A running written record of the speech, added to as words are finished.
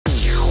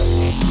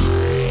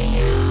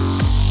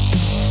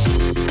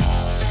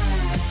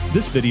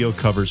This video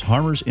covers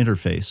Harmor's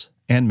interface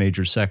and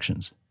major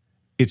sections.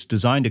 It's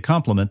designed to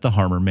complement the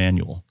Harmor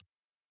manual.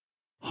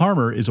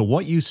 Harmor is a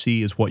what you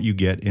see is what you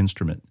get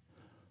instrument.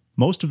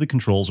 Most of the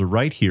controls are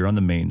right here on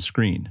the main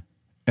screen,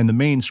 and the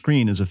main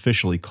screen is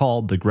officially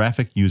called the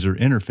Graphic User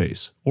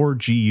Interface, or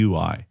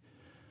GUI.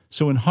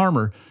 So in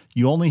Harmor,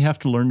 you only have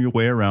to learn your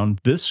way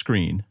around this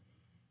screen,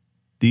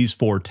 these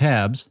 4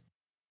 tabs,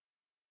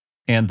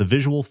 and the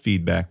visual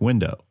feedback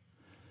window.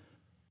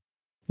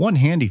 One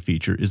handy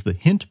feature is the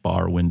hint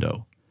bar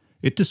window.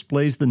 It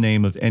displays the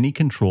name of any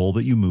control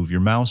that you move your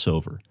mouse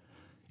over.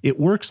 It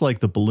works like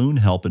the balloon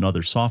help in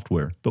other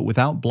software, but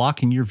without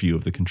blocking your view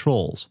of the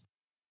controls.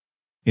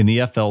 In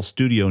the FL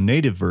Studio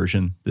native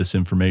version, this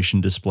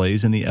information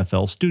displays in the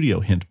FL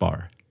Studio hint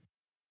bar.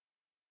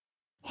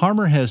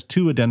 Harmor has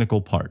 2 identical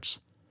parts,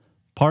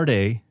 Part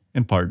A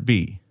and Part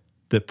B,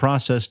 that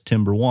process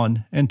Timbre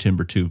 1 and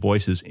Timbre 2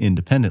 voices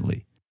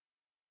independently.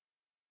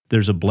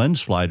 There's a blend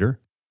slider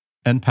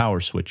and power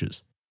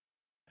switches,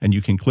 and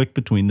you can click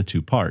between the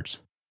 2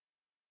 parts.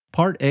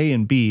 Part A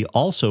and B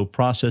also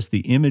process the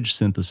image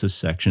synthesis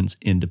sections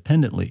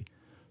independently,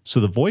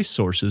 so the voice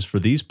sources for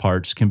these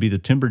parts can be the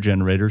timbre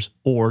generators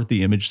or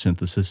the image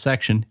synthesis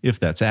section if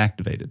that's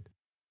activated.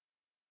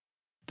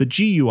 The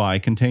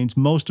GUI contains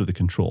most of the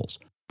controls,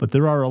 but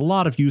there are a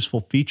lot of useful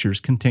features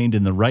contained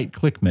in the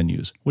right-click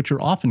menus, which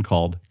are often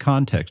called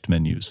context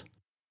menus.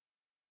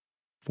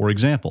 For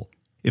example,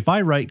 if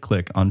I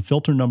right-click on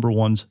filter number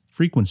 1's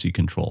frequency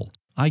control,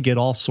 I get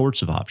all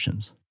sorts of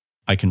options.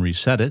 I can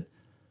reset it,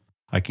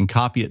 I can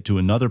copy it to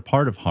another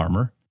part of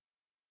Harmor,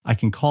 I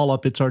can call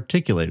up its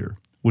articulator,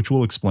 which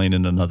we'll explain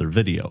in another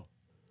video.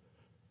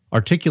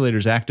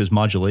 Articulators act as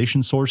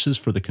modulation sources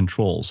for the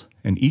controls,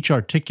 and each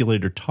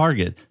articulator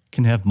target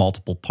can have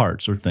multiple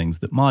parts or things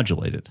that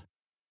modulate it.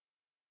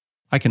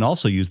 I can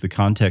also use the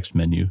context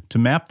menu to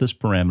map this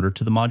parameter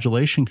to the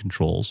modulation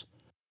controls,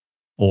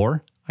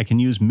 or I can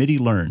use MIDI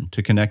Learn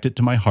to connect it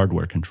to my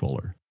hardware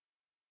controller.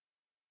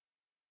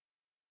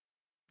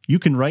 You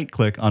can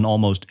right-click on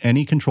almost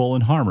any control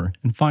in Harmor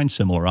and find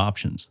similar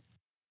options.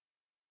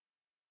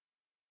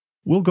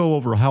 We'll go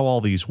over how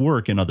all these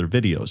work in other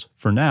videos.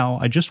 For now,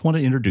 I just want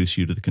to introduce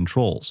you to the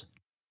controls.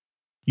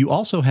 You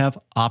also have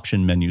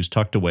option menus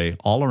tucked away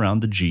all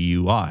around the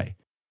GUI.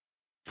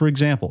 For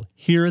example,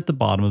 here at the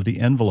bottom of the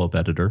envelope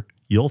editor,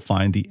 you'll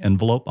find the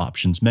Envelope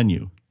Options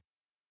menu.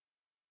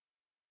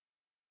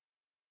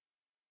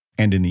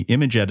 And in the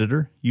image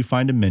editor, you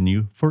find a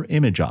menu for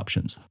image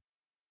options.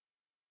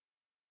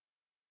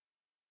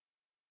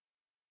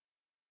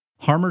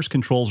 Harmor's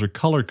controls are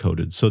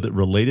color-coded so that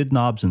related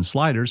knobs and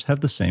sliders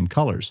have the same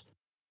colors.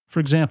 For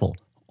example,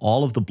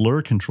 all of the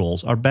blur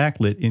controls are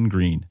backlit in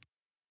green,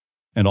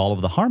 and all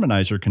of the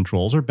harmonizer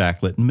controls are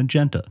backlit in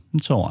magenta,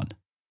 and so on.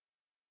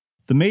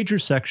 The major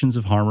sections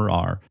of Harmor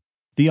are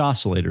the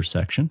oscillator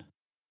section,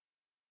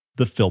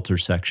 the filter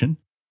section,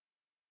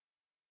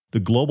 the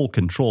global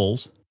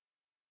controls,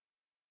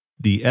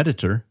 the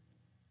editor,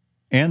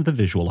 and the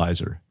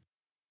visualizer.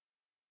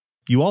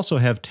 You also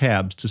have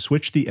tabs to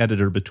switch the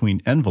editor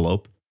between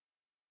envelope,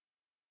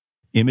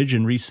 image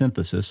and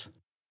resynthesis,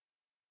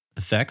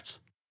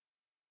 effects,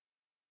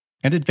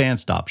 and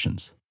advanced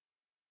options.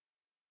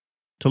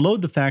 To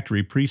load the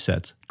factory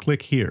presets,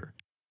 click here.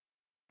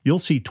 You'll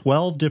see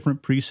 12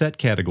 different preset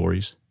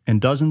categories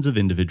and dozens of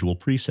individual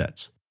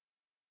presets.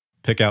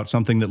 Pick out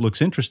something that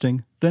looks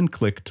interesting, then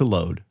click to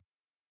load.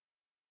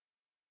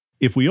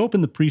 If we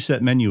open the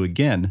preset menu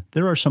again,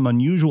 there are some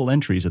unusual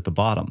entries at the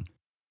bottom.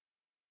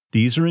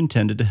 These are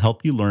intended to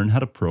help you learn how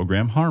to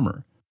program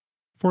Harmor.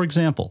 For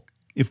example,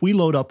 if we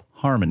load up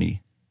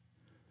Harmony,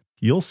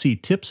 you'll see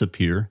tips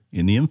appear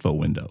in the info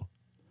window.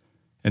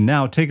 And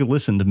now take a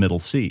listen to middle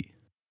C.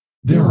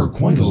 There are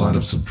quite a lot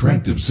of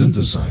subtractive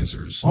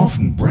synthesizers,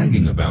 often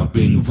bragging about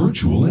being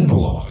virtual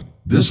analog.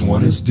 This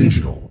one is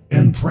digital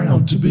and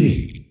proud to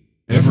be.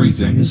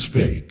 Everything is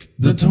fake.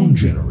 The tone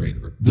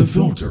generator, the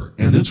filter,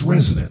 and its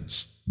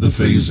resonance, the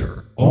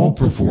phaser, all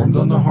performed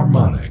on the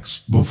harmonics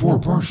before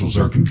partials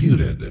are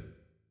computed.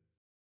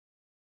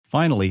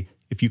 Finally,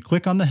 if you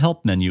click on the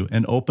Help menu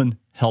and open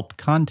Help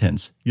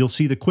Contents, you'll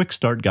see the Quick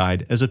Start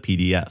Guide as a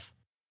PDF.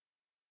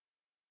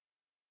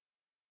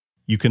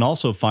 You can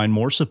also find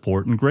more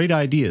support and great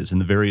ideas in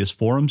the various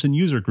forums and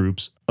user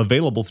groups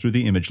available through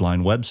the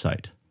ImageLine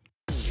website.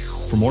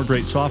 For more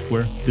great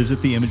software,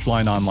 visit the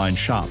ImageLine online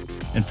shop,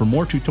 and for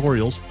more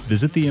tutorials,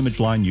 visit the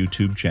ImageLine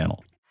YouTube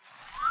channel.